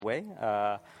way.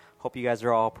 Hope you guys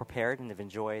are all prepared and have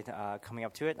enjoyed coming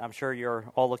up to it. I'm sure you're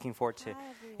all looking forward to,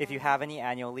 if you have any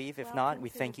annual leave. If not, we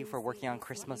thank you for working on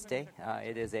Christmas Day.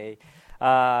 It is a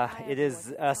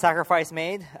sacrifice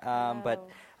made, but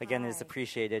again, it is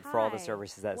appreciated for all the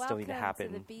services that still need to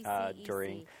happen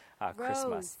during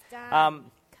Christmas. And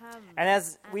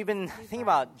as we've been thinking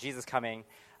about Jesus coming,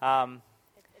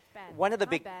 one of the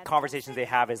big conversations they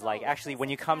have is like, actually, when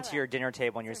you come to your dinner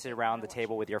table and you sit around the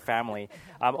table with your family,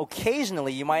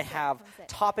 occasionally you might have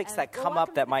topics that come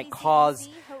up that might cause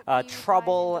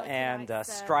trouble and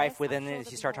strife within it.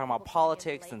 If you start talking about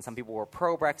politics, and some people were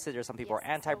pro-Brexit or some people are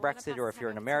anti-Brexit, or if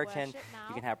you're an American,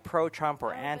 you can have pro-Trump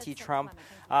or anti-Trump,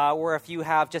 or if you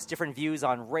have just different views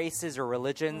on races or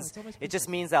religions, it just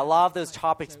means that a lot of those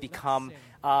topics become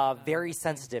very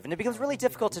sensitive, and it becomes really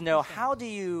difficult to know how do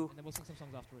you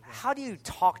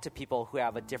talk to people who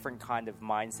have a different kind of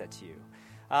mindset to you.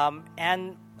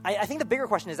 And I think the bigger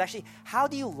question is actually, how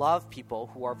do you love people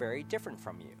who are very different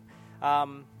from you?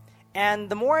 And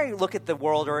the more I look at the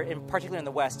world, or in particular in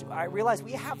the West, I realize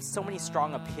we have so many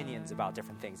strong opinions about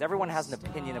different things. Everyone has an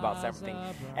opinion about everything,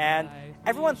 and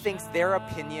everyone thinks their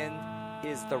opinion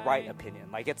is the right opinion,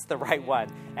 like it's the right one.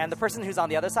 And the person who's on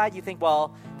the other side, you think,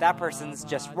 well, that person's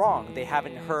just wrong. They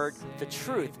haven't heard the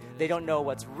truth. They don't know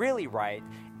what's really right.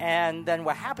 And then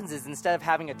what happens is, instead of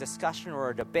having a discussion or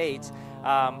a debate,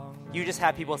 you just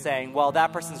have people saying, well,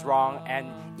 that person's wrong,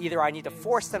 and either I need to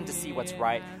force them to see what's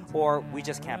right, or we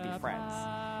just can't be friends.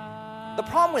 The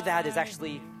problem with that is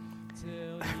actually,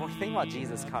 when we think about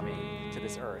Jesus coming to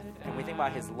this earth, and we think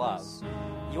about his love,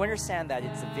 you understand that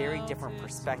it's a very different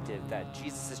perspective that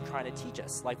Jesus is trying to teach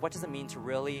us. Like, what does it mean to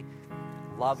really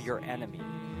love your enemy,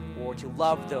 or to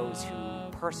love those who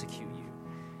persecute you?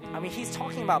 I mean, he's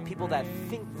talking about people that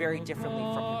think very differently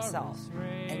from himself,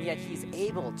 and yet he's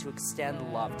able to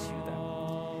extend love to them.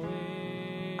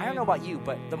 I don't know about you,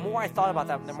 but the more I thought about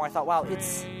that, the more I thought, wow,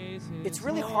 it's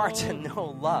really hard to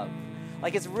know love.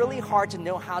 Like, it's really hard to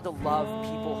know how to love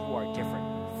people who are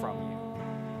different from you.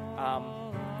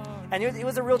 And it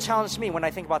was a real challenge to me when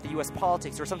I think about the U.S.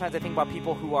 politics, or sometimes I think about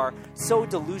people who are so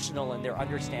delusional in their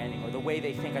understanding or the way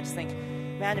they think. I just think,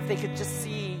 man, if they could just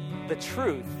see the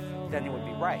truth, then it would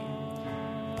be right.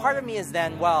 Part of me is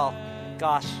then, well,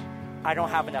 gosh, I don't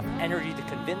have enough energy to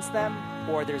convince them,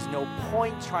 or there's no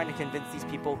point trying to convince these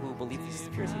people who believe these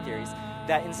conspiracy theories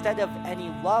that instead of any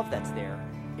love that's there,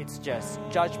 it's just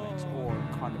judgment or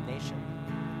condemnation.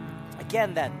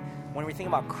 Again, then, when we think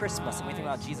about Christmas and we think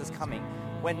about Jesus coming,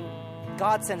 when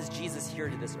God sends Jesus here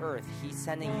to this earth, he's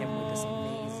sending him with this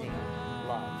amazing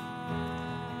love.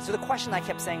 So the question I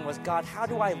kept saying was, God, how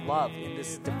do I love in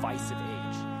this divisive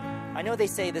age? I know they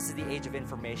say this is the age of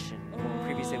information, when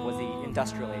previously it was the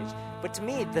industrial age. But to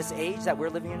me, this age that we're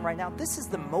living in right now, this is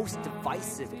the most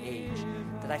divisive age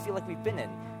that I feel like we've been in.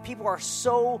 People are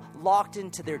so locked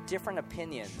into their different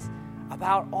opinions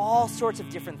about all sorts of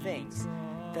different things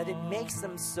that it makes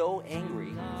them so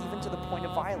angry, even to the point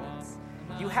of violence.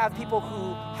 You have people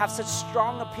who have such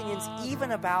strong opinions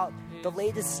even about the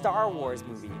latest Star Wars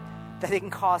movie that it can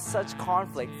cause such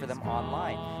conflict for them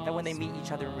online that when they meet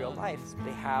each other in real life,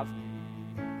 they have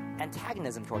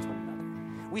antagonism towards one another.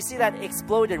 We see that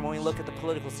exploded when we look at the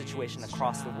political situation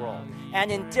across the world.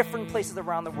 And in different places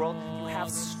around the world, you have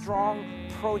strong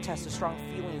protests or strong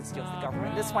feelings against the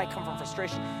government. This might come from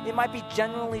frustration. It might be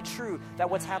genuinely true that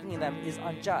what's happening to them is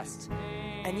unjust.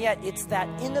 And yet, it's that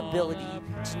inability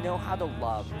to know how to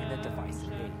love in a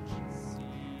divisive age.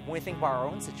 When we think about our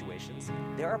own situations,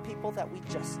 there are people that we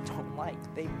just don't like.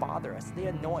 They bother us. They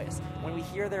annoy us. When we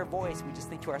hear their voice, we just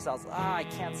think to ourselves, I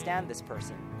can't stand this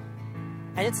person.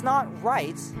 And it's not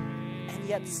right, and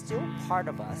yet still part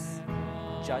of us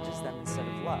judges them instead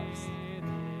of loves.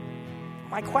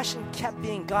 My question kept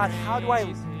being, God, how do I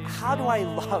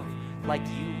love like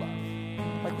you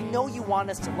love? Like, we know you want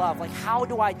us to love. Like, how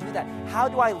do I do that? How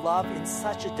do I love in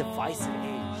such a divisive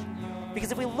age?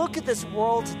 Because if we look at this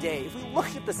world today, if we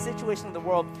look at the situation of the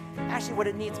world, actually what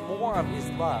it needs more of is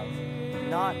love,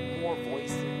 not more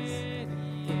voices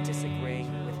in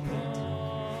disagreeing with hate.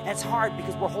 And it's hard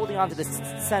because we're holding on to this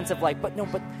sense of like, but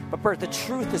Bert, the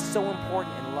truth is so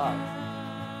important in love.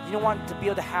 You don't want to be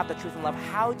able to have the truth in love.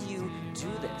 How do you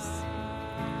do this?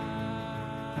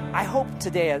 I hope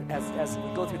today, as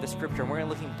we go through the scripture, and we're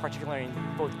looking particularly in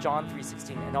both John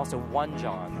 3:16 and also 1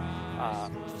 John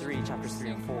 3, chapters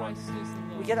 3 and 4,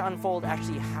 we get to unfold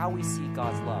actually how we see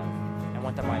God's love and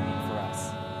what that might mean for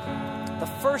us. The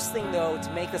first thing, though,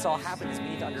 to make this all happen is we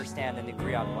need to understand and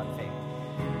agree on one thing.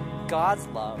 God's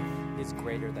love is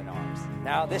greater than ours.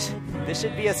 Now, this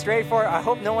should be a straightforward, I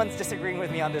hope no one's disagreeing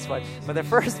with me on this one, but the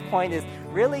first point is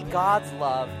really God's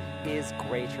love is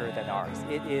greater than ours.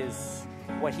 It is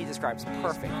what he describes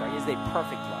perfect, right? It is a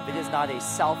perfect love. It is not a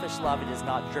selfish love. It is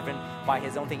not driven by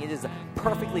his own thing. It is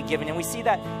perfectly given. And we see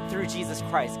that through Jesus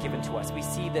Christ given to us. We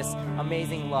see this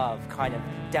amazing love kind of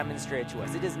demonstrated to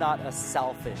us. It is not a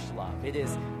selfish love. It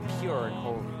is pure and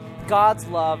holy. God's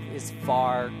love is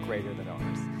far greater than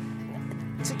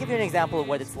ours. To give you an example of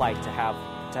what it's like to have,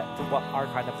 what our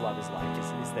kind of love is like,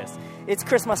 is this. It's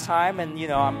Christmas time, and,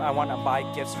 I want to buy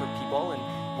gifts for people,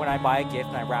 and when I buy a gift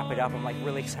and I wrap it up, I'm like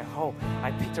really excited. Oh,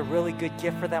 I picked a really good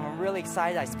gift for them. I'm really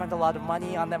excited. I spent a lot of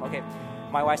money on them. Okay,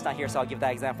 my wife's not here, so I'll give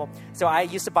that example. So I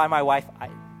used to buy my wife,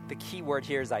 the key word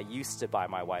here is I used to buy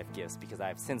my wife gifts because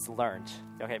I've since learned.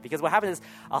 Okay, because what happens is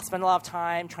I'll spend a lot of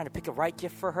time trying to pick a right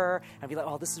gift for her and be like,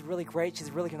 oh, this is really great.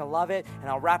 She's really going to love it. And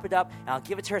I'll wrap it up and I'll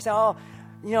give it to her and say, oh,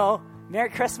 Merry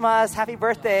Christmas, Happy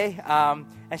Birthday.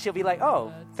 And she'll be like,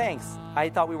 oh, thanks. I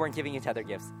thought we weren't giving each other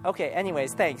gifts. Okay,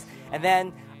 anyways, thanks. And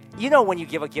then, when you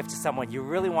give a gift to someone, you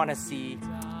really want to see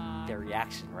their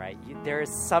reaction, right? There is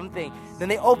something. Then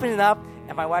they open it up,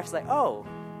 and my wife's like, oh,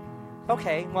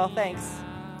 okay, well, thanks.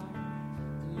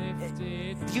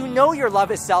 Your love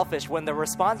is selfish when the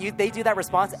response, they do that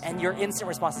response, and your instant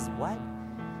response is, what?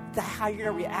 Is that how you're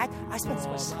going to react? I spent so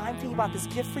much time thinking about this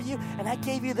gift for you, and I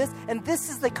gave you this, and this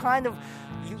is the kind of,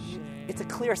 it's a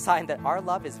clear sign that our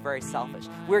love is very selfish.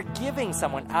 We're giving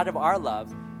someone out of our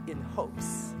love in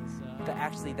hopes that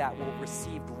actually that will be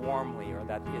received warmly, or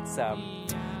that it's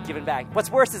given back.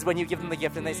 What's worse is when you give them the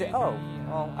gift and they say, oh,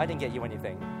 well, I didn't get you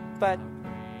anything, but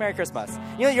Merry Christmas.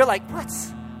 You're like, what?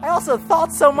 I also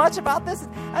thought so much about this.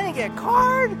 I didn't get a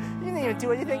card. You didn't even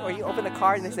do anything. Or you open the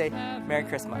card and they say, Merry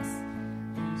Christmas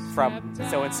from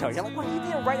so-and-so. You're like, well, you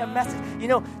didn't write a message.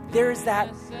 There's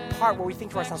that part where we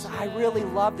think to ourselves, I really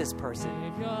love this person.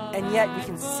 And yet we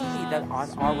can see that on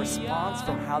our response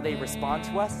from how they respond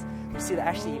to us, we see that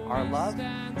actually our love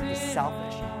is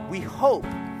selfish. We hope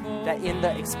that in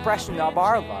the expression of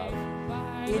our love,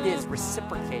 it is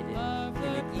reciprocated in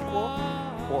an equal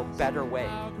or better way.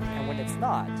 And when it's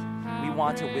not, we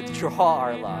want to withdraw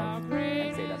our love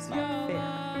and say that's not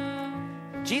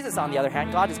fair. Jesus, on the other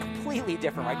hand, God is completely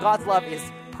different, right? God's love is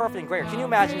perfect and greater. Can you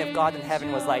imagine if God in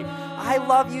heaven was like, I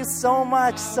love you so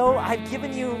much, so I've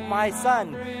given you my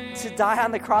son to die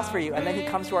on the cross for you. And then he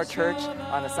comes to our church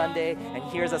on a Sunday and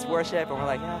hears us worship, and we're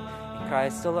like, in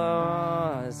Christ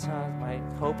alone, my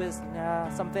hope is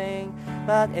something.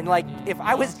 And like, if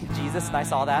I was Jesus and I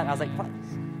saw that, I was like, what?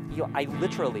 I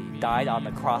literally died on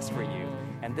the cross for you.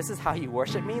 And this is how you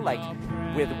worship me? Like,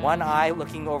 with one eye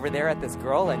looking over there at this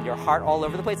girl and your heart all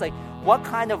over the place? Like, what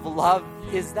kind of love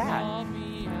is that?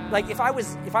 Like, if I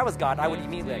was God, I would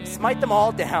immediately smite them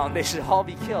all down. They should all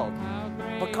be killed.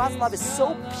 But God's love is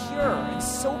so pure and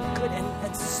so good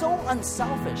and so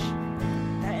unselfish.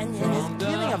 And in his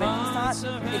giving of it, he's not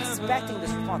expecting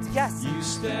this response. Yes, he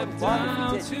would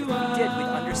love if we did. If we did, we'd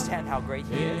understand how great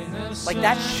he is. Like,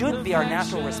 that should be our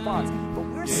natural response. But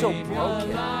we're so broken.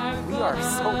 We are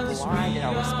so blind in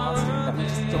our response to him that we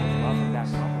just don't love him that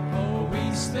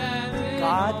much.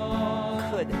 God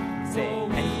could say,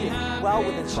 and he is well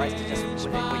within his rights to just say,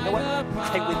 well, you know what?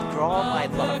 I withdraw my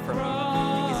love from you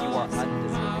because you are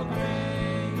undeserving.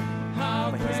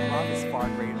 But his love is far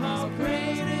greater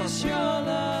than his pure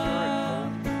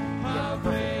and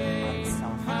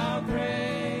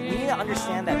unselfish. We need to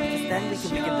understand that, because then we can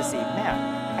begin to see,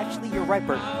 man, actually you're right,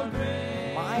 Bert.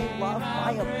 My love,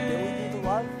 my ability to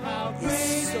love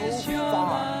is so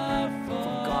far from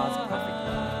God's perfect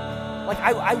love. Like,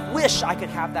 I wish I could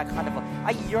have that kind of love.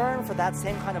 I yearn for that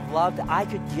same kind of love that I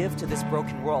could give to this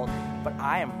broken world, but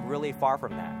I am really far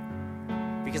from that.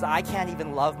 Because I can't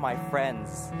even love my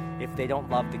friends if they don't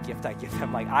love the gift I give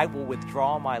them. Like, I will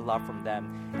withdraw my love from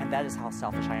them, and that is how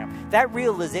selfish I am. That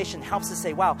realization helps us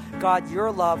say, wow, God,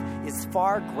 your love is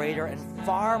far greater and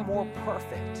far more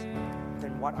perfect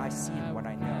than what I see and what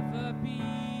I know.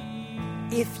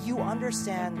 If you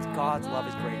understand God's love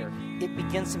is greater, it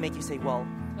begins to make you say, well,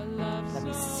 let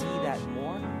me see that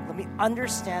more. Let me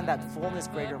understand that fullness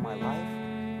greater in my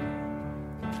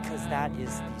life, because that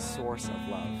is the source of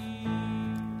love.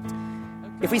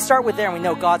 If we start with there and we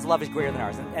know God's love is greater than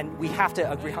ours, and we have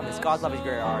to agree on this, God's love is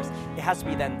greater than ours, it has to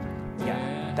be then,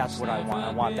 yeah, that's what I want.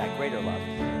 I want that greater love.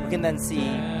 We can then see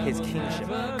his kingship.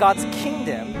 God's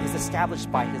kingdom is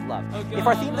established by his love. If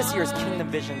our theme this year is kingdom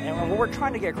vision, and what we're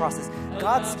trying to get across is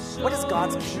what is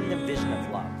God's kingdom vision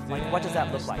of love? Like, what does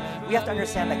that look like? We have to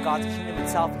understand that God's kingdom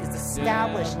itself is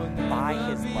established by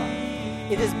his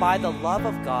love. It is by the love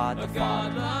of God the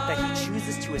Father that he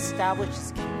chooses to establish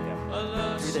his kingdom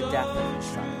through the death of his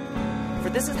Son. For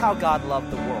this is how God loved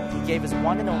the world. He gave his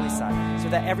one and only Son, so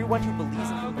that everyone who believes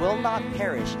in him will not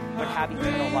perish, but have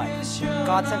eternal life.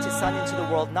 God sent his Son into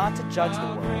the world not to judge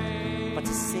the world, but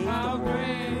to save the world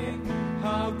through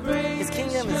him. His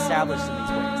kingdom is established in these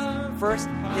ways. First,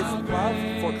 his love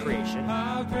for creation, you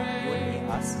and me,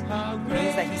 us,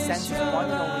 means that he sends his one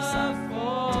and only Son to be the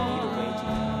way to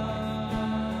eternal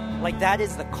life. Like, that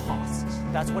is the cost.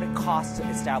 That's what it costs to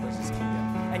establish his kingdom.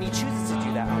 And he chooses to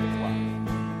do that out of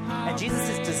love. And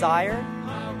Jesus' desire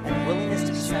and willingness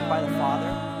to be sent by the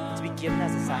Father, to be given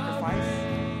as a sacrifice,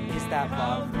 is that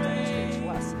love demonstrated to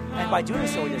us. And by doing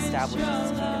so, it establishes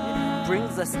his kingdom. It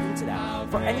brings us into that.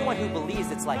 For anyone who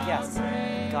believes, it's like, yes,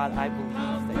 God, I believe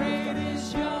that you have done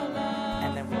this.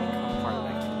 And then we become part of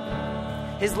that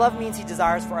kingdom. His love means he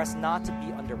desires for us not to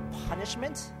be under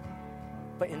punishment,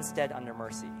 but instead under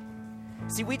mercy.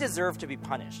 See, we deserve to be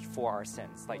punished for our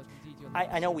sins. Like,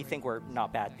 I know we think we're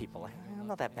not bad people. I'm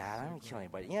not that bad. I don't kill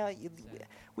anybody.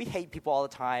 We hate people all the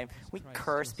time. We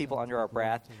curse people under our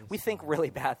breath. We think really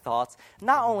bad thoughts.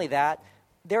 Not only that,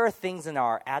 there are things in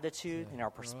our attitude, in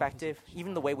our perspective,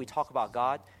 even the way we talk about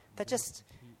God, that just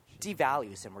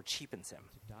devalues him or cheapens him.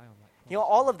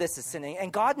 All of this is sinning.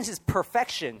 And God in his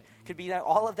perfection could be that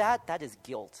all of that, that is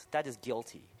guilt. That is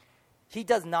guilty. He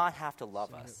does not have to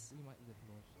love us.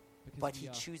 But he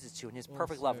chooses to, and his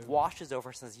perfect love washes over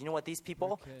us and says, you know what, these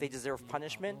people, they deserve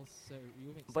punishment,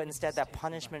 but instead that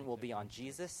punishment will be on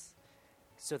Jesus,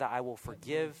 so that I will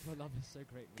forgive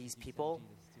these people,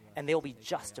 and they will be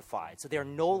justified, so they are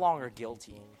no longer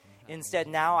guilty. Instead,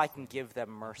 now I can give them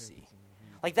mercy.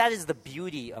 Like, that is the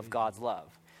beauty of God's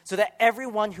love, so that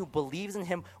everyone who believes in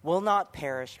him will not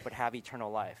perish, but have eternal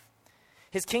life.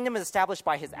 His kingdom is established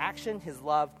by his action, his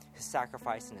love, his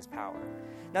sacrifice, and his power.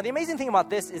 Now, the amazing thing about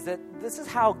this is that this is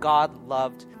how God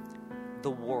loved the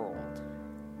world.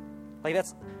 Like,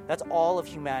 that's all of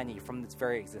humanity from its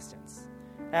very existence.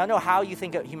 And I don't know how you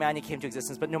think humanity came to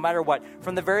existence, but no matter what,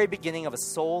 from the very beginning of a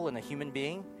soul and a human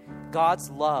being, God's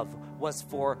love was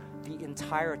for the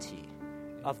entirety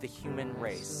of the human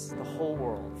race, the whole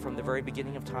world, from the very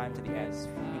beginning of time to the end,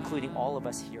 including all of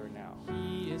us here now.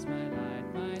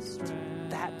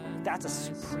 That's a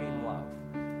supreme love.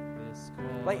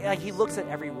 Like he looks at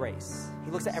every race.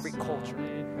 He looks at every culture.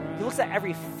 He looks at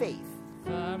every faith.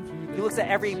 He looks at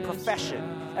every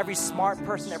profession, every smart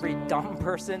person, every dumb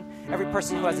person, every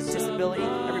person who has a disability,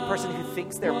 every person who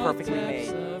thinks they're perfectly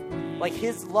made. Like,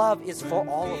 his love is for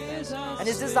all of them. And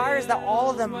his desire is that all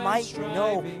of them might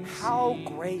know how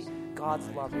great God's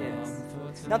love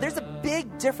is. Now, there's a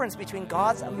big difference between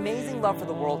God's amazing love for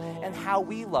the world and how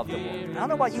we love the world. I don't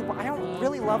know about you, but I don't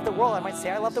really love the world. I might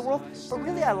say I love the world, but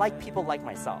really I like people like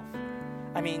myself.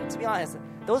 I mean, to be honest,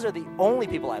 those are the only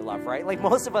people I love, right? Like,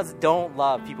 most of us don't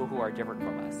love people who are different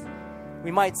from us. We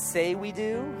might say we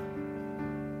do,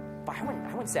 but I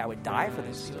wouldn't say I would die for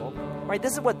these people, right?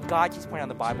 This is what God keeps pointing out in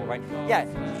the Bible, right? Yeah,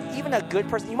 even a good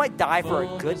person, you might die for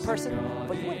a good person,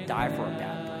 but you wouldn't die for a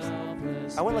bad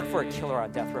person. I wouldn't look for a killer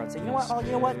on death row and say, you know what?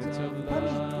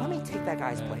 Let me take that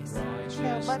guy's place.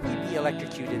 Let me be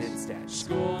electrocuted instead,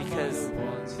 because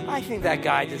I think that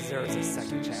guy deserves a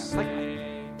second chance. Like,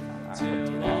 I wouldn't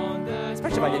do that,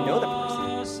 especially if I didn't know the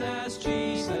person.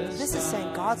 This is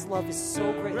saying God's love is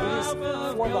so great. It is for the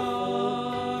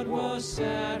whole world.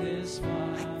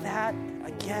 Like that,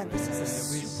 again, this is a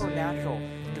supernatural,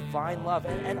 divine love.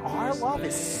 And our love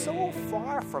is so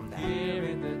far from that.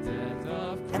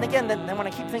 And again, then when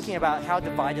I keep thinking about how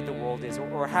divided the world is,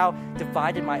 or how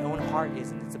divided my own heart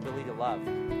is in its ability to love,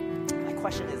 my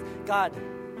question is, God,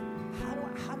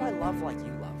 how do I love like you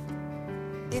love?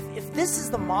 If this is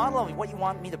the model of what you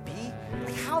want me to be,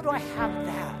 like, how do I have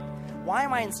that? Why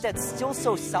am I instead still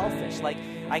so selfish? Like,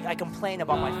 I complain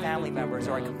about my family members,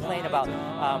 or I complain about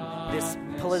this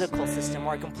political system,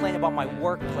 or I complain about my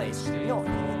workplace.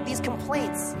 These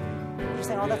complaints, you're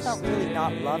saying, oh, that's not really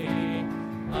not loving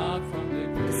people.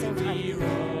 At the same time,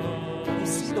 you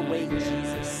see the way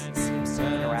Jesus seems to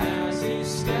interact with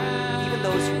even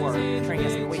those who are betraying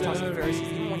us, the way he talks to the Pharisees,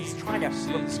 even when he's trying to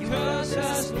rebuke them, there's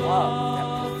this love that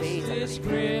pervades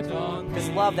everything. This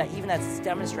love that even as it's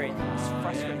demonstrated, is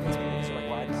frustrating these people. So like,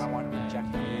 well, I want to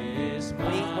reject them.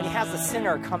 When he has the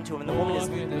sinner come to him, and the woman is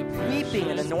weeping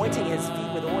and anointing his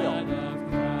feet with oil,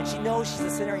 and she knows she's a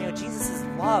sinner, Jesus'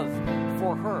 love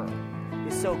for her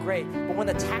is so great. But when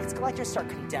the tax collectors start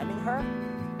condemning her,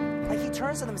 like, he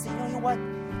turns to them and says, you know what?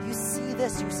 You see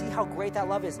this, you see how great that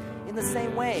love is. In the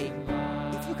same way,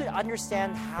 if you could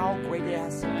understand how great it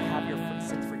is to have your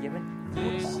sins forgiven, you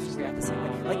would also react the same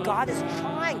way. Like, God is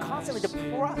trying constantly to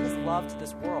pour out his love to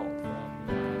this world.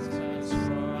 But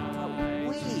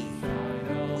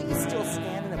we still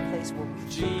stand in a place where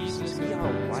we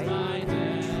are right,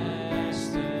 and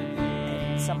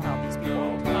somehow these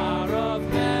people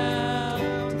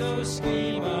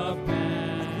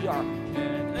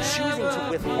choosing to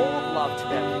withhold love to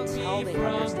them until they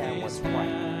understand what's right.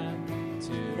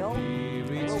 You know, a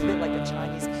little bit like a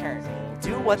Chinese parent.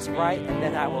 Do what's right and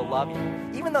then I will love you.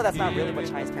 Even though that's not really what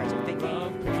Chinese parents are thinking.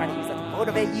 They're trying to use that to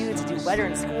motivate you to do better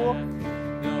in school.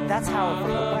 That's how, from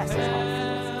the West, is how it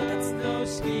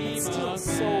feels. But it's still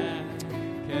so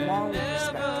wrong with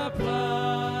perspective.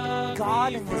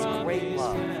 God in His great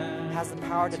love has the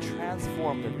power to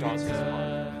transform the darkest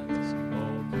heart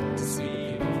to see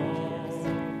the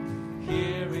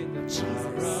beauty of His. Jesus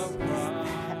is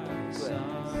that good.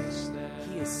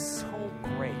 He is so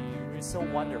great and so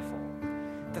wonderful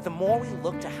that the more we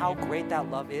look to how great that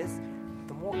love is,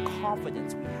 the more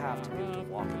confidence we have to be able to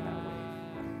walk in that way.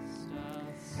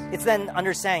 It's then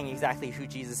understanding exactly who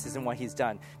Jesus is and what He's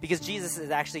done. Because Jesus is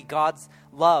actually God's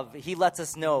love. He lets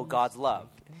us know God's love.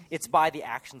 It's by the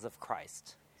actions of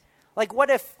Christ. Like, what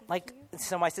if, like,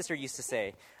 so my sister used to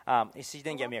say, she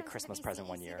didn't get me a Christmas present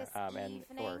one year,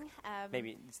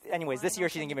 anyways, this year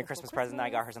she didn't give me a Christmas present, and I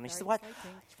got her something. She said, what?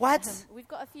 We've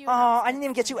got a few. Oh, I didn't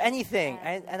even get you anything.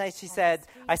 She said,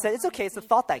 it's okay, it's the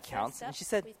thought that counts. And she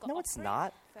said, no, it's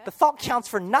not. The thought counts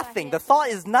for nothing. The thought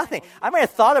is nothing. I might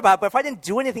have thought about it, but if I didn't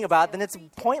do anything about it, then it's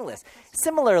pointless.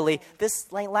 Similarly,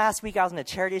 last week I was in a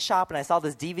charity shop and I saw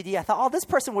this DVD. I thought, oh, this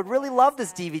person would really love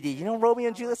this DVD. You know, Romeo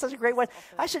and Juliet, such a great one.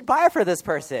 I should buy it for this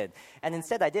person. And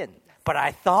instead I didn't. But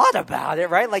I thought about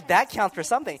it, right? Like, that counts for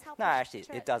something. No, actually,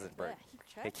 it doesn't, Bert.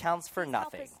 It counts for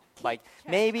nothing. Like,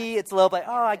 maybe it's a little bit,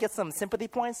 I get some sympathy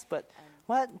points, but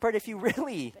what? Bert, if you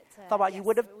really thought about it, you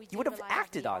would have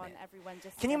acted on it.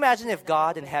 Can you imagine if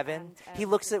God in heaven, He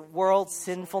looks at world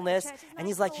sinfulness, and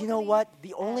He's like, you know what?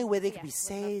 The only way they can be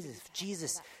saved is if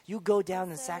Jesus, you go down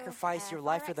and sacrifice your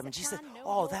life for them. And Jesus said,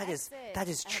 oh, that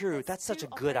is true. That's such a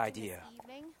good idea.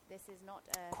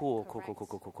 Cool.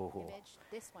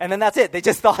 And then that's it. They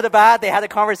just thought about it. They had a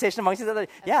conversation amongst each other.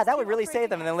 Yeah, that would really save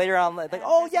them. And then later on, like,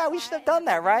 oh, yeah, we should have done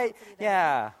that, right?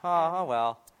 Yeah. Oh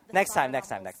well. Next time.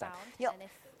 You know,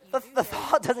 the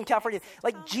thought doesn't count for anything.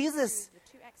 Like, Jesus,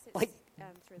 like,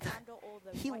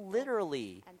 He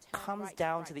literally comes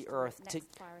down to the earth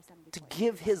to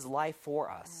give His life for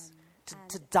us,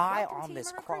 to die on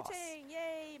this cross.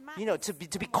 You know, to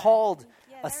be called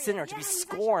a sinner, to be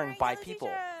scorned by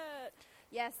people.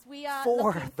 Yes, we are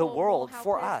for the world,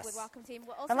 for us.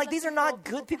 And like, these are not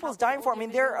good people He's dying for. I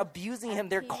mean, they're abusing Him,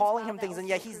 they're calling Him things, and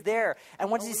yet He's there.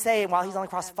 And what does He say while He's on the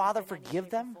cross? Father, forgive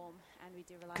them?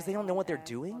 Because they don't know what they're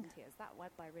doing?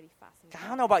 I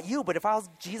don't know about you, but if I was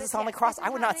Jesus on the cross, I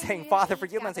would not say, Father,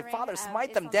 forgive them. I'd say, Father,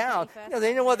 smite them down. You know,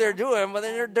 they know what they're doing, but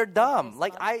they're dumb.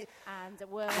 Like, our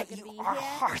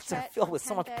hearts are filled with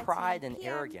so much pride and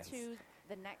arrogance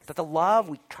that the love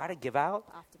we try to give out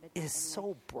is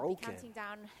so broken.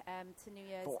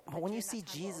 But when you see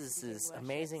Jesus'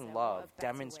 amazing love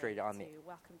demonstrated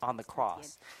on the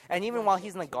cross, and even while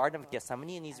He's in the Garden of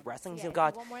Gethsemane and He's wrestling, He's saying,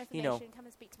 God, you know,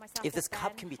 if this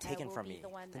cup can be taken from me,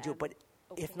 then do it. But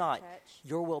if not,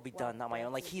 your will be done, not my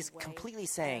own. Like, He's completely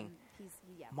saying,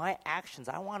 my actions,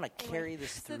 I want to carry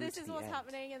this through to the end. So this is what's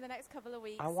happening in the next couple of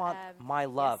weeks. I want my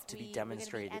love to be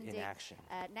demonstrated in action,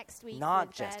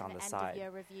 not just on the side.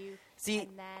 See,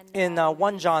 in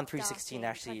 1 John 3:16,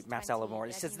 actually maps out a little more.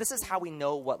 It says, this is how we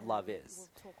know what love is.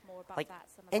 Like,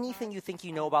 anything you think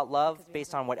you know about love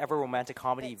based on whatever romantic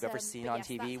comedy you've ever seen on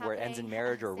TV where it ends in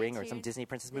marriage or a ring or some Disney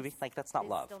princess movie, like, that's not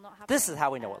love. This is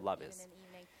how we know what love is.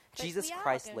 Jesus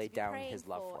Christ laid down His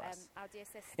love for us.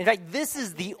 In fact, this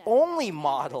is the only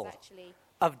model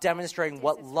of demonstrating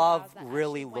what love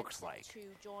really looks like.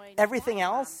 Everything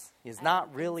else is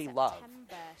not really love.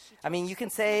 I mean, you can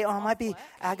say, oh, it might be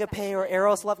agape or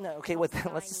eros love. No, okay, let's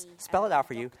just spell it out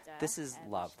for you. This is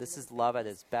love. This is love at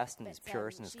its best and its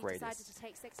purest and its greatest.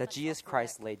 That Jesus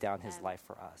Christ laid down His life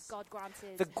for us.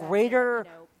 The greater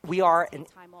we are in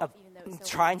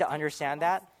trying to understand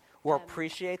that, or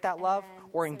appreciate that love,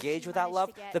 or engage with that love,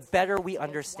 the better we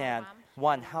understand,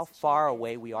 one, how far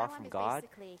away we are from God,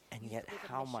 and yet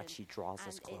how much He draws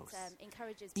us close.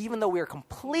 Even though we are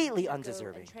completely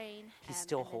undeserving, He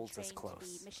still holds us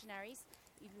close.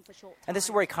 And this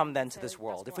is where we come then to this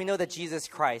world. If we know that Jesus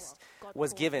Christ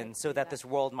was given so that this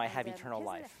world might have eternal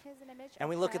life, and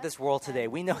we look at this world today,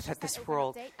 we know that this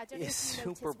world is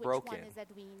super broken.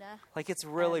 Like, it's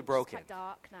really broken.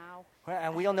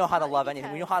 And we don't know how to love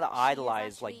anything. We know how to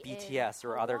idolize, like BTS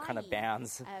or other kind of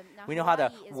bands. We know how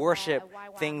to worship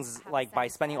things like by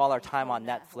spending all our time on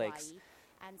Netflix.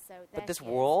 And so But this then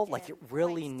world, is, like, it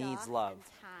really quite needs dark love. and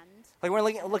tanned. Like, we're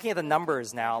looking at the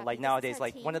numbers now, Because like this nowadays, is her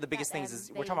like one of the team biggest that, things is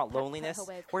we're they talking about put her loneliness. with,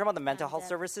 We're talking about the mental and, health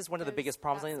services. One of the those- biggest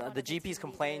problems, that's the one of the GPs team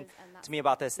complain leaders, and that's to me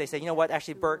about this. They say, you know what,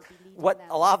 actually, who Bert, will be leading what them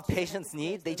a lot of to patients the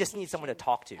need, they just need someone to location.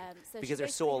 talk to So because she they're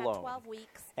so basically had alone. 12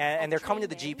 weeks And of they're coming to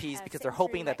the training, GPs because sitting they're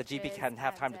hoping through that the GP lectures can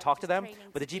have time to and, talk to them, training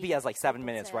but the to GP be has like 7 able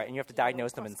minutes, to, right? And you have to you know,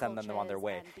 diagnose them and send them on their cross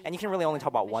way. cultures And you can be really only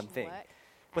part talk of about one mission thing. work.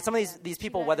 But some of And, these she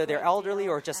people, learned whether a they're great elderly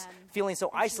deal, or just and feeling so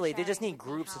she was isolated, they just sharing need with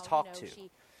me groups to how, talk you know, to.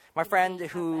 she My didn't friend really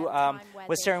have who a time where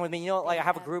was they- sharing with me, you know, like I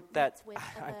have a they, group that met with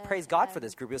I other, praise God for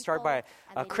this group. It was started by people,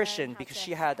 and a they Christian learn how because to-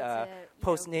 she had how to, you know,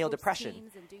 postnatal host depression.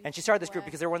 teams and do And she started this work, group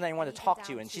because there was one that I wanted to even talk down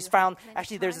to. And to she's how found, many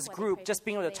actually, there's times this when they group, pray just for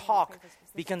being able to healing, talk pray for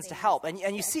specific begins to things. help. And you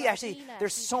Yeah, see, so actually, Gina,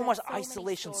 there's she's so heard much so many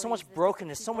isolation, so stories much of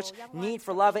brokenness, so different much people, young need ones for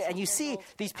from love. 18 And you years see old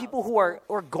these out people of who are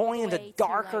school, going into way to,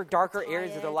 darker, like, darker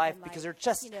areas of their retired life and, because like, they're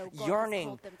just you know, God has yearning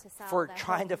called them to sell for their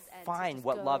trying to homes and find just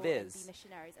what go love and be is.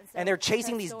 missionaries. So And they're her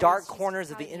chasing these stories, dark she's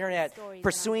corners of the telling me internet, stories, and I'm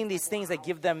pursuing just these like, things that wow.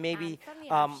 give them maybe And funnily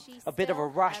enough, she a bit of a still,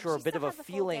 rush or a she bit still of a has the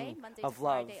full feeling day, Monday of to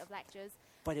love. Friday of lectures,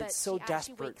 But it's she so actually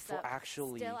desperate wakes for up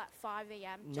actually still at 5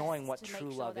 a.m. knowing just what to true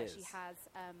make sure love that is. she has,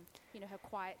 you know, her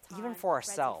quiet time even for ready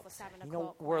ourselves. 7 You know,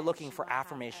 o'clock we're when looking she for might have,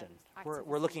 affirmation. We're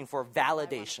activities looking for and things like that.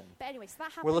 validation. But anyway, so that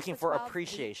We're happened looking for 12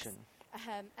 appreciation. weeks.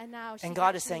 And now she's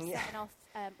God is actually saying, yeah, setting off,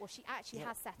 well, she actually you know,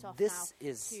 has set off this now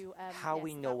is to, how yes,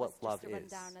 we that know was what love just a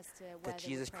is, rundown as to where that they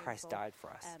Jesus were praying Christ for, died for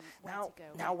us. where Now, to go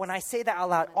now, when I next, say that out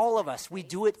loud, and all to of go us, we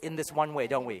next. do it in this one way, And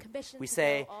they don't were we? commissioned We to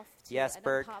say, go off to yes, another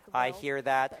Bert, part of the I world, hear but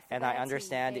that, for and their I team,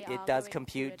 understand they it are does going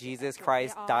compute. to Jesus they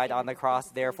Christ are died going on the to cross,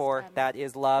 this, therefore, that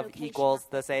is love location equals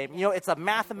at the this same. meeting. You know, it's a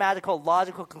mathematical,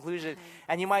 logical conclusion.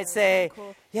 And you might So say,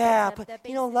 cool. yeah, They're but based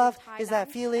you know, in love is that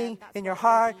Thailand, feeling that's in your where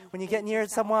heart they- when you they get near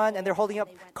set someone off and they're holding and up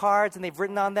they went cards to and they've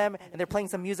written on them and and they're playing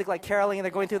some music like and caroling and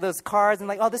they're going through and those cards and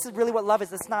like, oh, this is really what love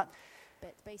is. It's not.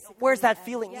 Where's that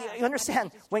feeling? You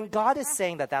understand? When God is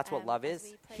saying that that's what love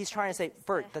is, He's trying to say,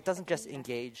 Bert, that doesn't just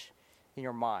engage in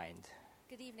your mind.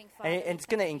 And it's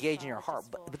going to engage in your heart.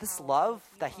 But this love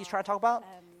that He's trying to talk about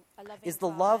is the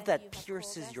love that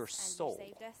pierces your soul.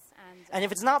 And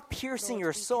if it's not piercing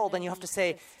your soul, then you have to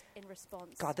say,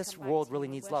 God, this world really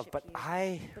needs love, but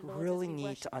I really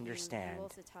need to understand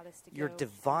your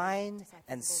divine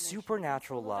and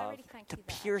supernatural love to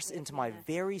pierce into my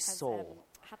very soul,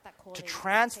 to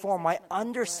transform my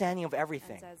understanding of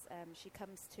everything,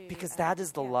 because that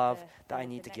is the love that I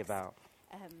need to give out.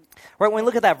 Right, when we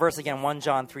look at that verse again, 1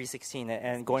 John 3:16,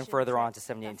 and going further on to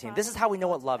 17:18, this is how we know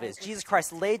what love is. Jesus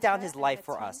Christ laid down His life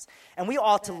for us, and we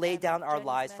ought to lay down our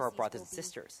lives for our brothers and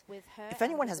sisters. If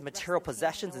anyone has material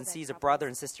possessions and sees a brother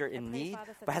and sister in need,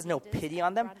 but has no pity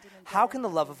on them, how can the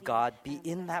love of God be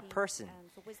in that person?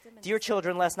 Dear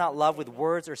children, let's not love with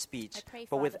words or speech,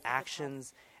 but with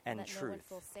actions and truth.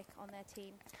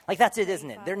 Like that's it, isn't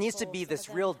it? There needs to be this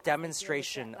real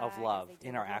demonstration of love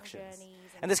in our actions.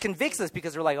 And this convicts us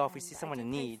because we're like, oh, if we see someone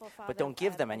in need, but don't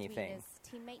give them anything,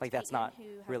 like that's not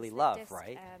really love,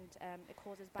 right?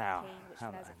 Now, I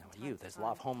don't know about you, there's a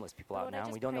lot of homeless people out now,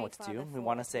 and we don't know what to do. We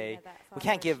want to say, we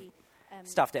can't give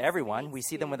stuff to everyone. We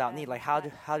see them without need. Like, how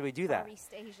do we do that?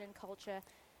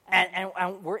 And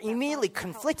we're immediately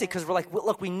conflicted because we're like, well,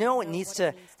 look, we know it needs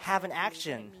to have an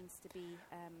action.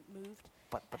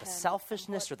 But the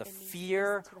selfishness or the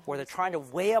fear or they're trying to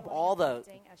weigh up all the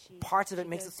parts of it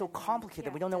makes it so complicated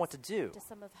that we don't know what to do.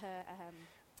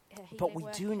 But we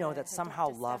do know that somehow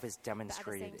love is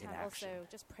demonstrated in action.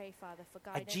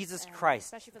 Like Jesus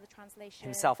Christ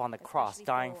Himself on the cross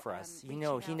dying for us. You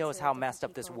know, He knows how messed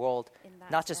up this world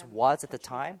not just was at the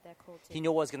time. He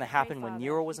knew what was going to happen when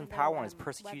Nero was in power and was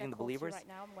persecuting the believers.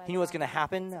 He knew what was going to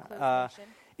happen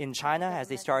in China as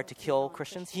they started to kill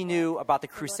Christians. He knew about the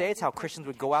Crusades, how Christians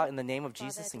would go out in the name of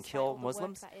Jesus and kill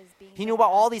Muslims. He knew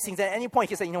about all these things. At any point,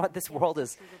 he could say, you know what, this world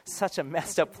is such a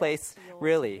messed up place,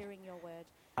 really.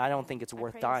 I don't think it's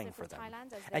worth dying for them.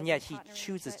 And yet He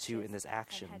chooses to, in this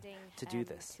action, to do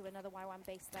this.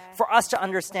 For us to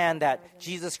understand that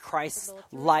Jesus Christ's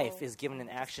life is given in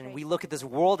action, we look at this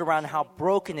world around how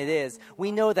broken it is.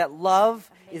 We know that love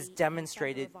is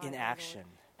demonstrated in action.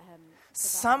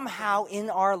 Somehow in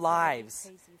our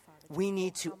lives, we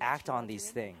need to act on these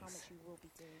things.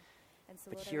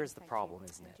 But here's the problem,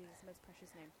 isn't it?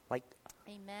 Like,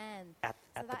 at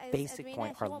the basic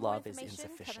point, our love is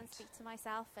insufficient.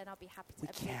 We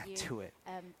can't do it.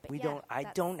 I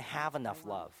don't have enough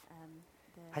love.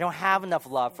 I don't have enough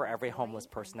love for every homeless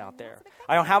person out there.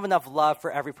 I don't have enough love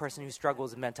for every person who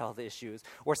struggles with mental health issues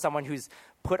or someone who's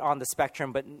put on the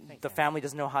spectrum but the family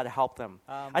doesn't know how to help them.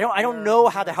 I don't know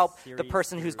how to help the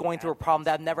person who's going through a problem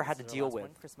that I've never had to deal with.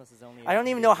 I don't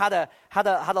even know how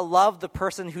to love the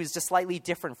person who's just slightly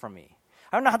different from me.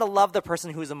 I don't know how to love the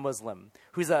person who's a Muslim,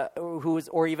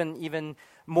 or even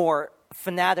more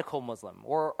fanatical Muslim,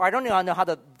 or I don't know how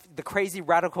the crazy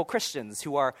radical Christians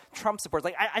who are Trump supporters.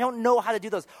 Like, I don't know how to do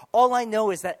those. All I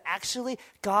know is that actually,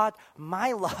 God,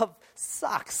 my love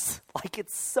sucks. Like,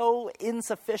 it's so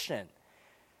insufficient.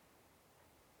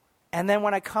 And then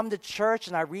when I come to church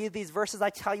and I read these verses, I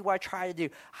tell you what I try to do.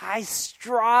 I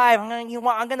strive.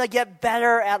 I'm going to get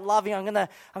better at loving. I'm going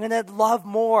to love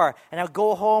more. And I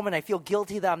go home and I feel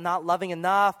guilty that I'm not loving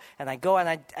enough. And I go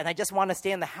and I just want to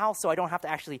stay in the house so I don't have to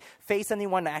actually face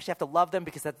anyone. I actually have to love them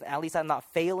because at least I'm not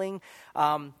failing.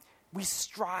 We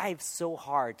strive so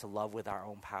hard to love with our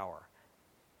own power.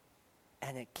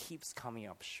 And it keeps coming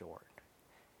up short.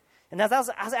 And as I was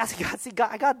asking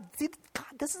God,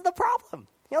 this is the problem.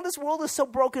 This world is so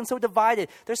broken, so divided.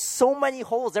 There's so many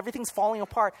holes. Everything's falling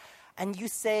apart. And you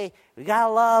say, you got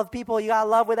to love people. You got to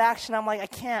love with action. I'm like, I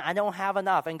can't. I don't have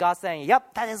enough. And God's saying,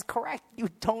 yep, that is correct. You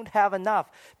don't have enough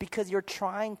because you're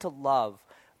trying to love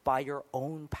by your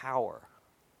own power.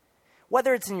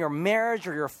 Whether it's in your marriage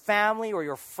or your family or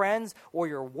your friends or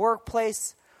your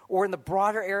workplace or in the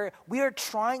broader area, we are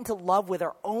trying to love with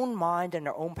our own mind and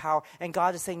our own power. And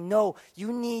God is saying, no,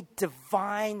 you need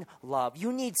divine love.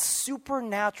 You need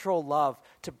supernatural love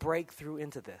to break through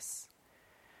into this.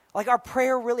 Like, our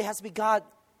prayer really has to be, God,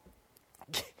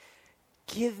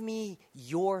 give me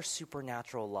your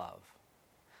supernatural love.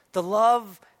 The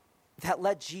love that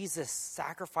let Jesus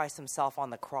sacrifice himself on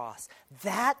the cross.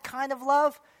 That kind of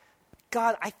love,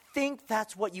 God, I think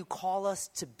that's what you call us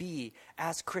to be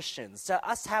as Christians. To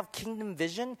us have kingdom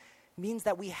vision means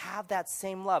that we have that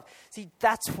same love. See,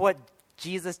 that's what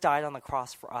Jesus died on the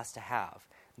cross for us to have,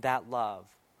 that love,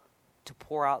 to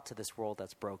pour out to this world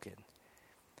that's broken.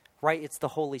 Right? It's the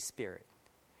Holy Spirit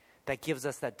that gives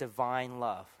us that divine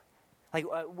love. Like,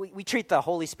 we treat the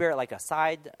Holy Spirit like a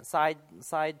side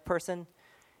person.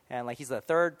 And like, he's the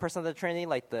third person of the Trinity,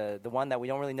 like the one that we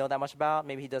don't really know that much about.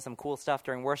 Maybe he does some cool stuff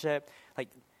during worship. Like,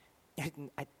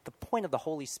 the point of the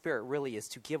Holy Spirit really is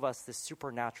to give us this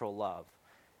supernatural love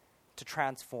to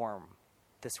transform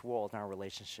this world and our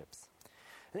relationships.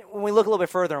 When we look a little bit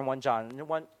further in 1 John,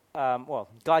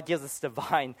 God gives us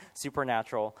divine,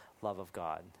 supernatural love of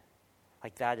God.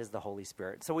 Like, that is the Holy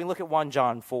Spirit. So we look at 1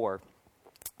 John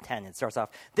 4:10. It starts off,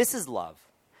 this is love.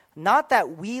 Not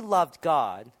that we loved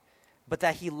God, but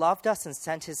that he loved us and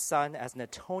sent his son as an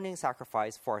atoning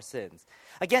sacrifice for our sins.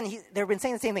 Again, they've been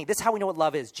saying the same thing. This is how we know what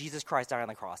love is. Jesus Christ died on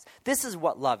the cross. This is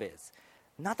what love is.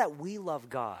 Not that we love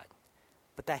God,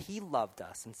 but that he loved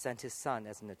us and sent his son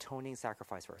as an atoning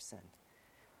sacrifice for our sin.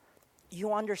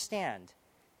 You understand,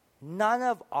 none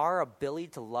of our ability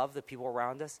to love the people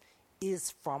around us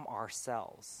is from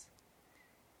ourselves.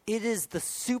 It is the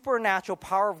supernatural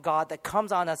power of God that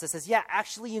comes on us that says, yeah,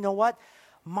 actually, you know what?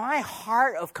 My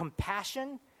heart of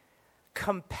compassion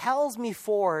compels me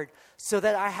forward so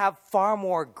that I have far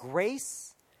more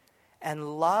grace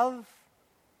and love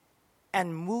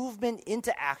and movement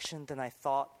into action than I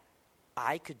thought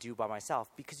I could do by myself,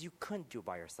 because you couldn't do it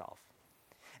by yourself.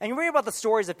 And you read about the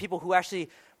stories of people who actually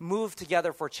move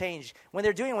together for change. When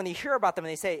you hear about them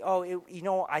and they say,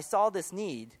 I saw this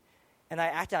need and I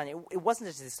acted on it. It wasn't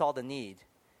just they saw the need.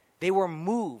 They were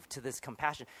moved to this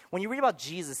compassion. When you read about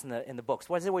Jesus in the books,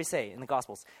 what does it always say in the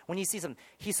Gospels? When he sees him,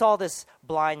 he saw this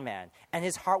blind man, and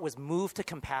his heart was moved to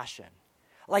compassion.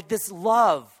 Like, this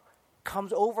love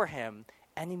comes over him,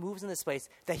 and he moves in this place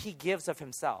that he gives of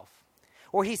himself.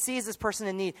 Or he sees this person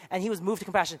in need, and he was moved to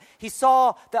compassion. He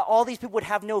saw that all these people would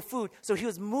have no food, so he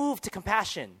was moved to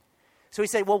compassion. So he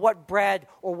said, well, what bread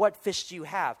or what fish do you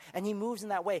have? And he moves in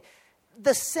that way.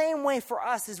 The same way for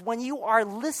us is when you are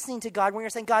listening to God, when you're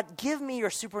saying, God, give me your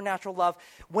supernatural love.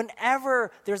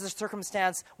 Whenever there's a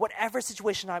circumstance, whatever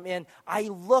situation I'm in, I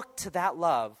look to that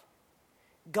love.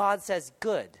 God says,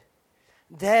 good.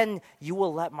 Then you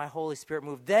will let my Holy Spirit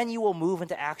move. Then you will move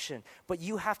into action. But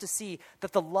you have to see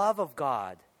that the love of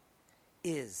God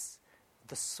is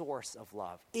the source of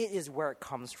love. It is where it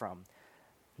comes from,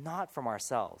 not from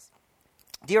ourselves.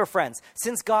 Dear friends,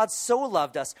 since God so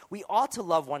loved us, we ought to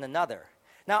love one another.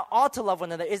 Now, ought to love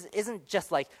one another isn't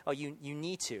just like, you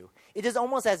need to. It is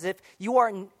almost as if you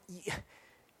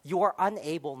are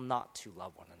unable not to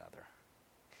love one another.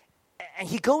 And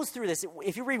he goes through this.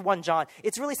 If you read 1 John,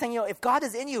 it's really saying, if God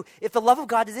is in you, if the love of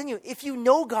God is in you, if you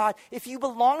know God, if you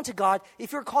belong to God,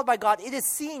 if you're called by God, it is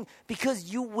seen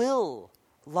because you will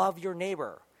love your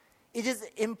neighbor. It is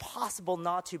impossible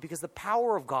not to, because the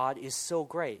power of God is so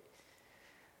great.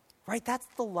 Right? That's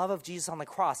the love of Jesus on the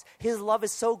cross. His love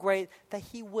is so great that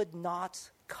he would not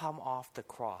come off the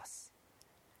cross.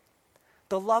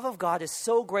 The love of God is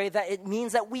so great that it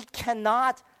means that we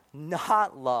cannot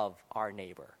not love our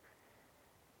neighbor?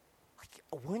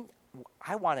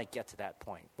 I want to get to that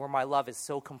point where my love is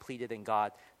so completed in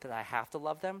God that I have to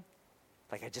love them.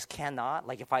 Like I just cannot.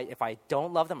 Like if I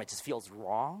don't love them, it just feels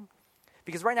wrong.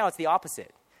 Because right now it's the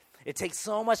opposite. It takes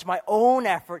so much of my own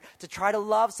effort to try to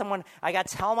love someone. I got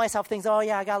to tell myself things. Oh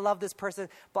yeah, I got to love this person.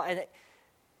 But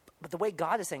the way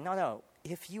God is saying, no.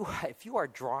 If you are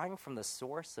drawing from the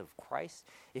source of Christ,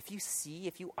 if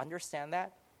you understand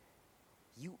that,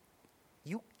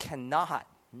 you cannot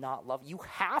not love. You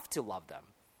have to love them.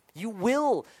 You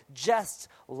will just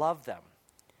love them.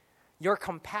 Your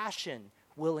compassion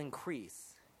will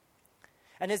increase.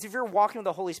 And as if you're walking with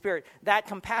the Holy Spirit, that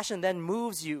compassion then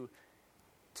moves you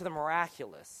to the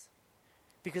miraculous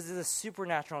because it's a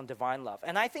supernatural and divine love.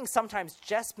 And I think sometimes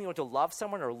just being able to love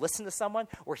someone or listen to someone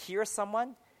or hear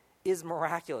someone is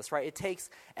miraculous, right? It takes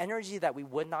energy that we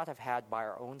would not have had by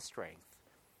our own strength.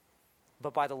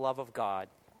 But by the love of God,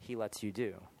 he lets you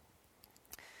do.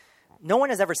 No one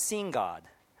has ever seen God,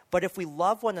 but if we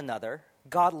love one another,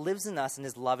 God lives in us and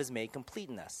his love is made complete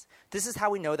in us. This is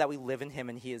how we know that we live in him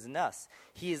and he is in us.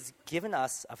 He has given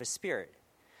us of his Spirit.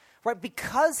 Right?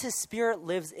 Because his Spirit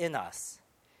lives in us,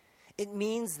 it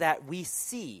means that we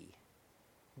see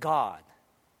God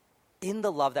in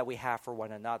the love that we have for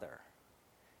one another.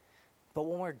 But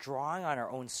when we're drawing on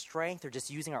our own strength or just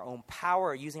using our own power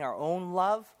or using our own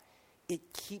love,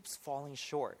 it keeps falling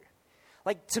short.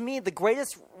 Like, to me, the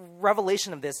greatest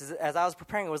revelation of this is, as I was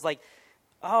preparing, it was like,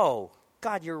 oh,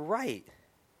 God, you're right.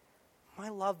 My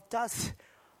love does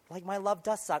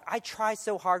suck. I try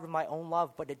so hard with my own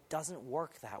love, but it doesn't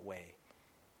work that way.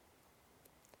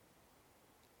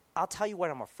 I'll tell you what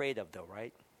I'm afraid of, though,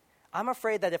 right? I'm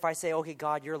afraid that if I say, okay,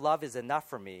 God, your love is enough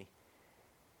for me,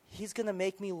 he's going to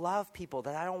make me love people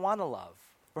that I don't want to love,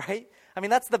 right? I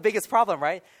mean, that's the biggest problem,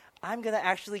 right? I'm going to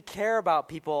actually care about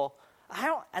people.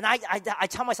 I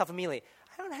tell myself immediately,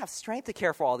 I don't have strength to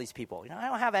care for all these people. I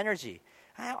don't have energy.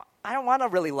 I don't want to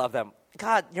really love them.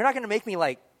 God, you're not going to make me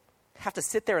have to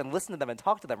sit there and listen to them and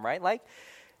talk to them, right?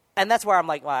 And that's where I'm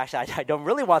like, well, actually, I don't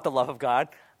really want the love of God.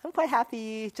 I'm quite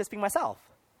happy just being myself.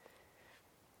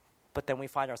 But then we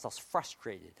find ourselves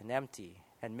frustrated and empty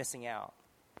and missing out.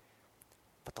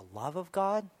 But the love of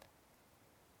God,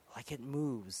 it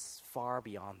moves far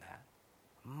beyond that.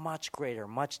 Much greater,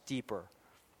 much deeper.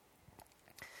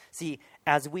 See,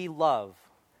 as we love,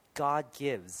 God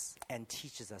gives and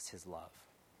teaches us his love.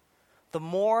 The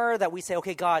more that we say,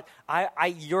 okay, God,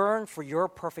 I yearn for your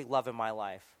perfect love in my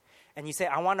life, and you say,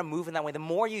 I want to move in that way, the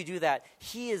more you do that,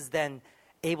 he is then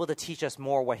able to teach us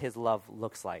more what his love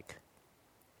looks like.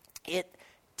 It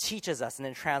teaches us and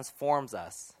it transforms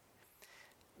us.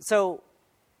 So,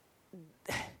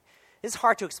 it's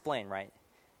hard to explain, right?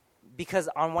 Because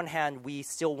on one hand, we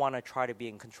still want to try to be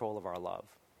in control of our love.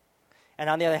 And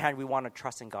on the other hand, we want to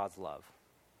trust in God's love.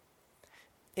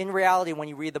 In reality, when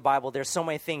you read the Bible, there's so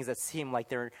many things that seem like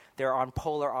they're on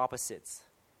polar opposites.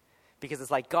 Because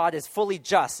it's like God is fully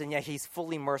just, and yet he's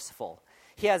fully merciful.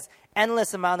 He has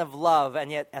endless amount of love,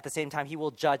 and yet at the same time, he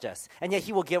will judge us. And yet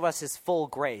he will give us his full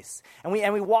grace. And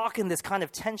we walk in this kind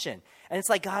of tension. And it's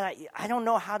like, God, I don't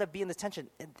know how to be in this tension.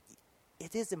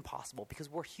 It is impossible because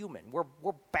we're human.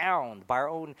 We're bound by our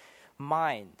own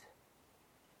mind.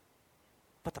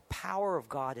 But the power of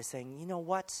God is saying, you know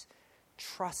what?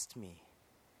 Trust me.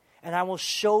 And I will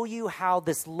show you how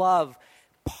this love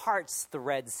parts the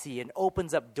Red Sea and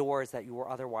opens up doors that you were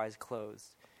otherwise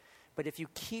closed. But if you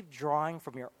keep drawing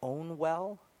from your own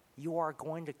well, you are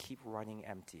going to keep running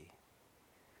empty.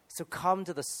 So come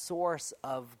to the source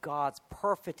of God's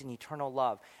perfect and eternal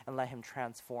love and let him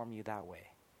transform you that way.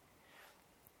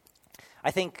 I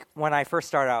think when I first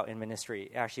started out in ministry,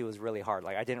 actually it was really hard.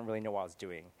 I didn't really know what I was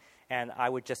doing. And I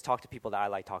would just talk to people that I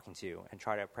like talking to and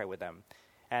try to pray with them.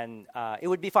 And it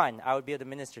would be fine. I would be able to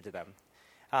minister to them.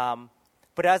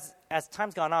 But as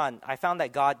time's gone on, I found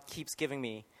that God keeps giving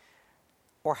me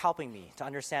or helping me to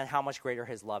understand how much greater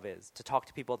his love is, to talk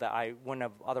to people that I wouldn't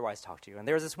have otherwise talked to. And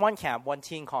there was this one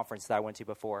teen conference that I went to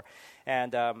before.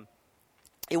 And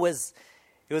it was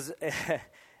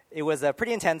it was a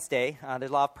pretty intense day.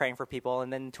 There's a lot of praying for people.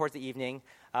 And then towards the evening,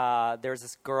 there was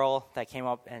this girl that came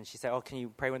up and she said, oh, can you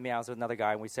pray with me? I was with another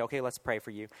guy. And we said, okay, let's pray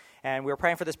for you. And we were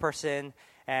praying for this person.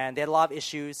 And they had a lot of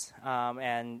issues.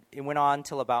 And it went on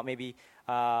till about maybe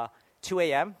 2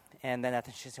 a.m. And then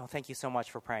she said, oh, thank you so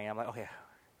much for praying. I'm like, okay,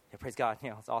 yeah, praise God.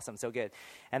 It's awesome. So good.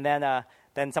 And then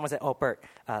someone said, oh, Bert,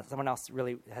 someone else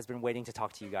really has been waiting to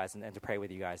talk to you guys and to pray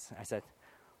with you guys. I said,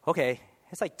 okay.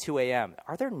 It's 2 a.m.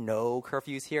 Are there no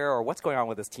curfews here, or what's going on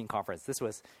with this teen conference? This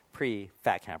was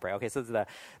pre-fat camp, right? Okay, so this is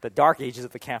the dark ages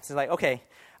of the camp. So it's like, okay,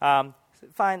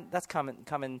 fine, let's come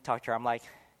and talk to her. I'm like,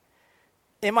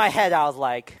 in my head, I was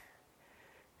like,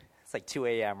 it's like 2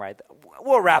 a.m., right?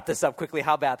 We'll wrap this up quickly.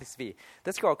 How bad this be?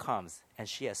 This girl comes, and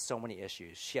she has so many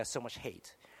issues. She has so much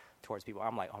hate towards people.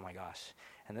 I'm like, oh, my gosh.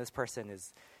 And this person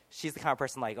she's the kind of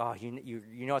person like, oh, you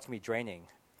know it's going to be draining.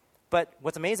 But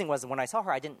what's amazing was when I saw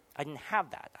her, I didn't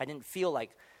have that. I didn't feel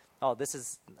like, oh, this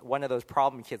is one of those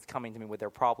problem kids coming to me with their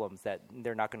problems that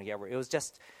they're not going to get over. It was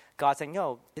just God saying,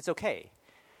 no, it's okay.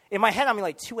 In my head, I'm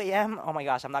like, 2 a.m.? Oh, my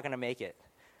gosh, I'm not going to make it.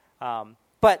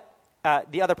 But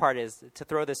the other part is, to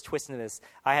throw this twist into this,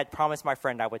 I had promised my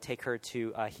friend I would take her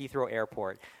to Heathrow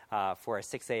Airport for a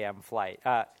 6 a.m. flight.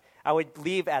 I would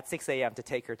leave at 6 a.m. to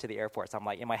take her to the airport. So I'm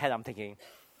like, in my head, I'm thinking,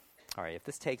 all right, if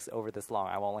this takes over this long,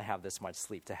 I will only have this much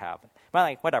sleep to have. But I'm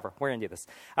like, whatever, we're going to do this.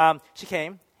 She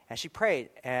came, and she prayed.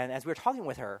 And as we were talking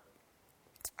with her,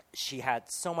 she had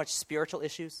so much spiritual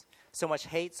issues, so much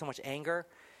hate, so much anger.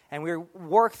 And we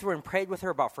worked through and prayed with her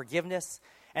about forgiveness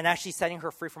and actually setting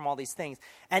her free from all these things.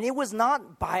 And it was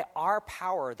not by our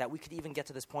power that we could even get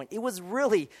to this point. It was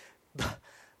really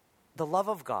the love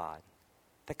of God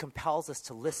that compels us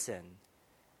to listen,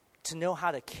 to know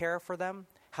how to care for them,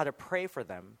 how to pray for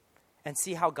them, and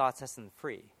see how God sets them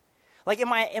free. Like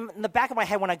in the back of my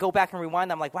head, when I go back and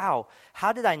rewind, I'm like, wow,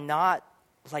 how did I not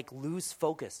lose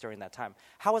focus during that time?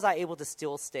 How was I able to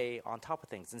still stay on top of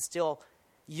things and still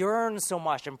yearn so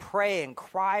much and pray and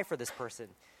cry for this person,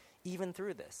 even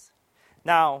through this?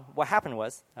 Now, what happened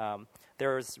was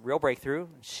there was real breakthrough.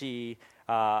 She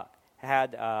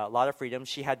had a lot of freedom.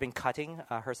 She had been cutting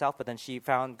herself, but then she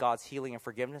found God's healing and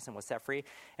forgiveness and was set free.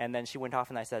 And then she went off,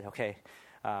 and I said, okay,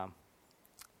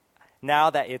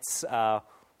 now that it's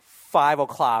 5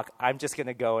 o'clock, I'm just going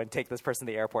to go and take this person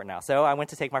to the airport now. So I went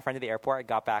to take my friend to the airport. I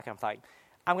got back, and I'm like,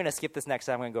 I'm going to skip this next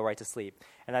time. I'm going to go right to sleep.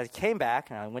 And I came back,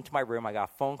 and I went to my room. I got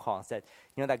a phone call and said,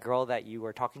 you know that girl that you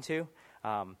were talking to?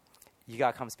 You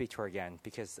got to come speak to her again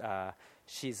because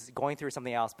she's going through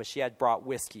something else, but she had brought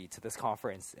whiskey to this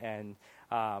conference. And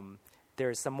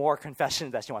there's some more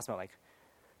confessions that she wants to make. Like,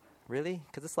 really?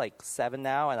 Because it's like 7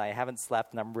 now, and I haven't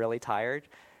slept, and I'm really tired.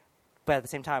 But at the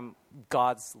same time,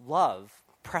 God's love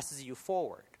presses you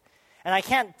forward. And I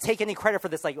can't take any credit for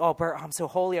this, like, oh, Bert, I'm so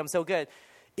holy, I'm so good.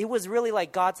 It was really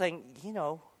like God saying,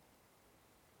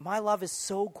 my love is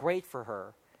so great for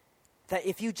her that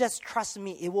if you just trust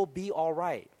me, it will be all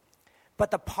right.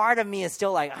 But the part of me is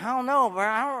still like, I don't know,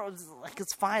 but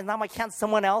it's fine. Now can't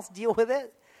someone else deal with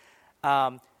it?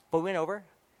 But we went over,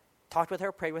 talked with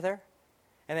her, prayed with her,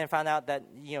 and then found out that,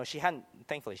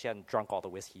 thankfully she hadn't drunk all the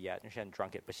whiskey yet, and she hadn't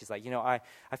drunk it. But she's like, I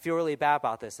feel really bad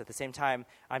about this. At the same time,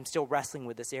 I'm still wrestling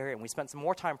with this area. And we spent some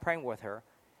more time praying with her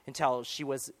until she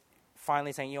was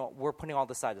finally saying, we're putting all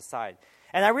this side aside.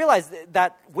 And I realized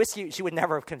that whiskey, she would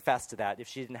never have confessed to that if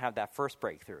she didn't have that first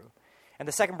breakthrough. And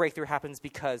the second breakthrough happens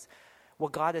because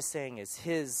what God is saying is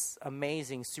his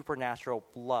amazing supernatural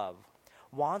love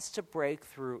wants to break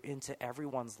through into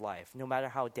everyone's life, no matter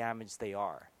how damaged they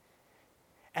are.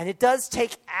 And it does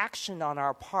take action on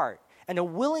our part and a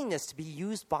willingness to be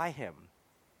used by him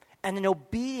and an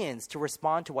obedience to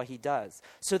respond to what he does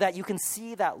so that you can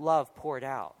see that love poured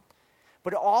out.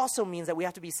 But it also means that we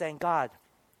have to be saying, God,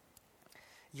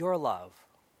 your love,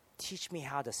 teach me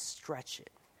how to stretch it.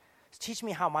 Teach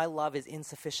me how my love is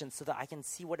insufficient so that I can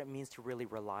see what it means to really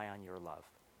rely on your love.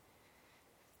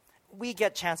 We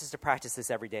get chances to practice this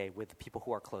every day with the people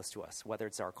who are close to us, whether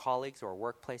it's our colleagues or our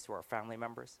workplace or our family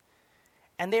members.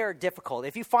 And they are difficult.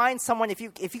 If you find someone, if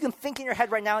you can think in your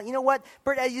head right now, you know what,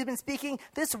 Bert, as you've been speaking,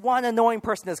 this one annoying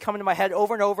person has come into my head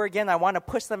over and over again. I want to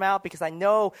push them out because I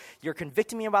know you're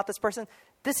convicting me about this person.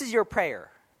 This is your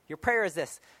prayer. Your prayer is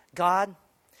this: God,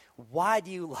 why do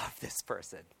you love this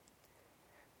person?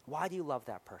 Why do you love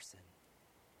that person?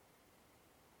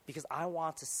 Because I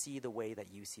want to see the way that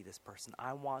you see this person.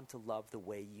 I want to love the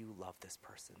way you love this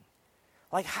person.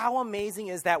 Like, how amazing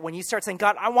is that when you start saying,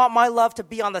 God, I want my love to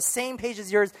be on the same page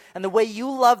as yours, and the way you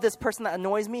love this person that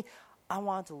annoys me, I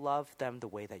want to love them the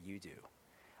way that you do.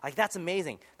 Like, that's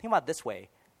amazing. Think about it this way.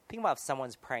 Think about if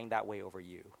someone's praying that way over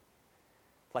you.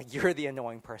 Like, you're the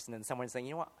annoying person, and someone's saying,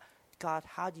 you know what, God,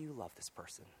 how do you love this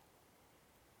person?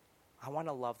 I want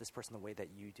to love this person the way that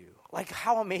you do. Like,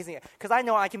 how amazing. Because I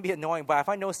know I can be annoying, but if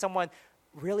I know someone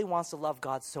really wants to love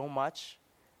God so much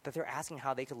that they're asking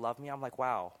how they could love me, I'm like,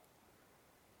 wow.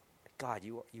 God,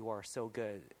 you are so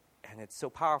good, and it's so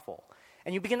powerful.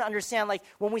 And you begin to understand, like,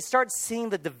 when we start seeing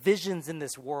the divisions in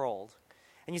this world,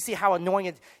 and you see how annoying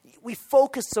it, we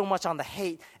focus so much on the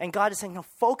hate, and God is saying, no,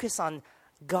 focus on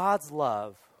God's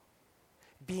love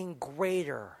being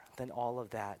greater than all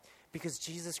of that, because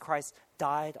Jesus Christ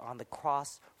died on the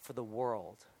cross for the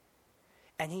world.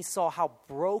 And he saw how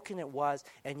broken it was,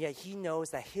 and yet he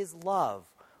knows that his love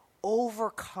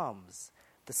overcomes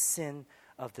the sin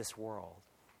of this world.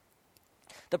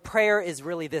 The prayer is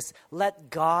really this: let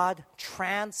God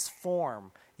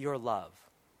transform your love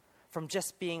from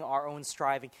just being our own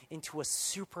striving into a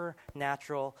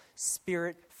supernatural,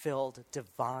 spirit-filled,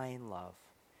 divine love.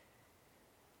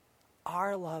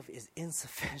 Our love is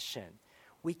insufficient.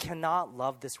 We cannot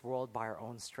love this world by our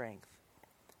own strength.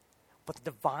 But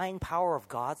the divine power of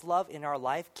God's love in our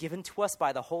life, given to us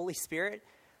by the Holy Spirit,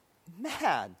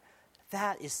 man,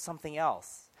 that is something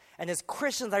else. And as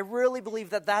Christians, I really believe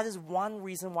that that is one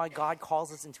reason why God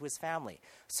calls us into his family,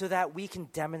 so that we can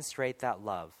demonstrate that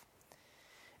love.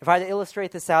 If I had to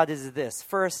illustrate this out, it is this.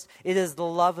 First, it is the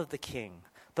love of the King,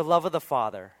 the love of the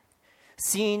Father,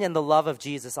 seen in the love of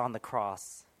Jesus on the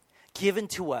cross, given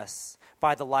to us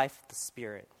by the life of the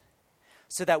Spirit,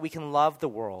 so that we can love the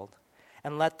world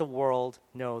and let the world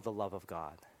know the love of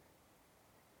God.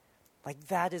 Like,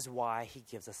 that is why he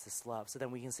gives us this love, so then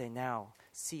we can say, now,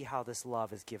 see how this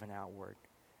love is given outward.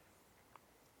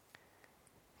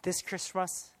 This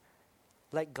Christmas,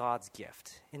 let God's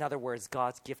gift, in other words,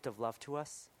 God's gift of love to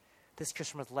us, this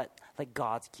Christmas, let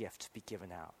God's gift be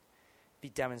given out, be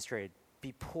demonstrated,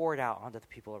 be poured out onto the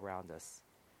people around us.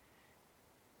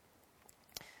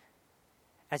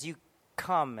 As you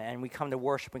come and we come to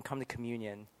worship and come to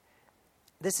communion,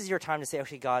 this is your time to say,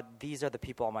 okay, God, these are the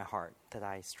people on my heart that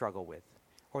I struggle with,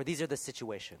 or these are the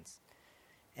situations.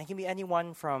 And it can be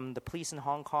anyone from the police in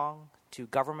Hong Kong to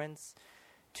governments,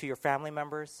 to your family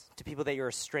members, to people that you're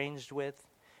estranged with,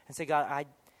 and say, God,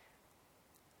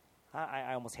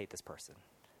 I almost hate this person.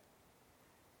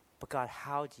 But God,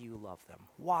 how do you love them?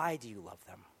 Why do you love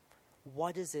them?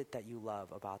 What is it that you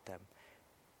love about them?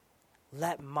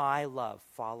 Let my love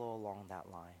follow along that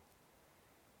line,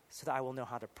 so that I will know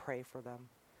how to pray for them,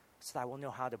 so that I will know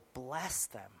how to bless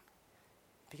them.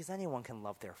 Because anyone can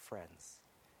love their friends.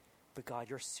 But God,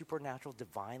 your supernatural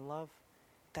divine love,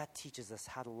 that teaches us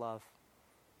how to love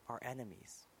our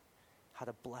enemies, how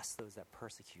to bless those that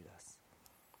persecute us.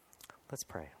 Let's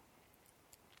pray.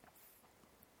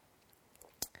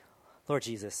 Lord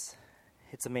Jesus,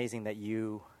 it's amazing that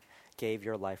you gave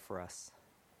your life for us.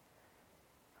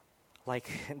 Like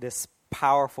this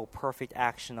powerful, perfect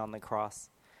action on the cross,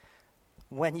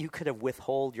 when you could have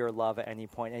withheld your love at any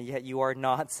point, and yet you are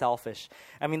not selfish.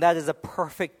 I mean, that is a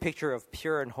perfect picture of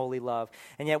pure and holy love,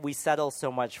 and yet we settle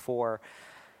so much for,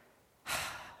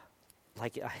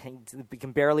 like, we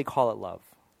can barely call it love.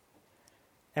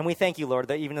 And we thank you, Lord,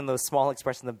 that even in those small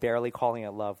expressions of barely calling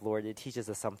it love, Lord, it teaches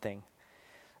us something.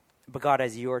 But God,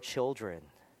 as your children,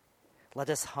 let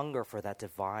us hunger for that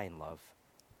divine love,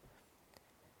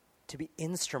 to be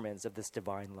instruments of this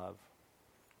divine love.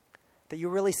 That you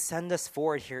really send us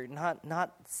forward here,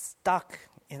 not stuck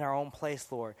in our own place,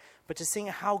 Lord, but just seeing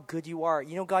how good you are.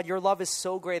 You know, God, your love is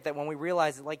so great that when we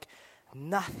realize it, like,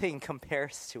 nothing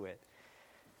compares to it.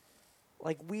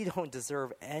 Like, we don't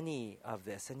deserve any of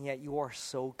this, and yet you are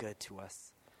so good to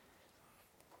us.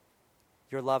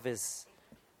 Your love is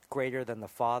greater than the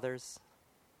Father's,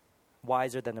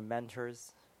 wiser than the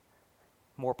mentors,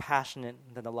 more passionate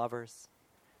than the lovers,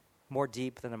 more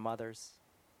deep than the mother's.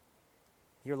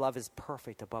 Your love is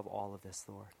perfect above all of this,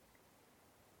 Lord.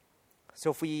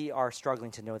 So if we are struggling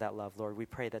to know that love, Lord, we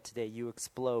pray that today you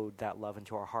explode that love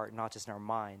into our heart, not just in our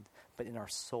mind, but in our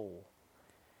soul.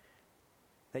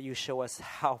 That you show us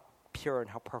how pure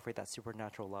and how perfect that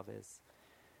supernatural love is.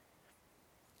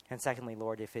 And secondly,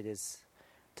 Lord, if it is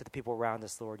to the people around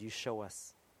us, Lord, you show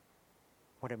us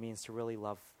what it means to really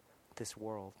love this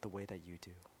world the way that you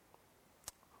do.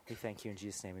 We thank you. In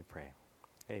Jesus' name we pray.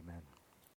 Amen.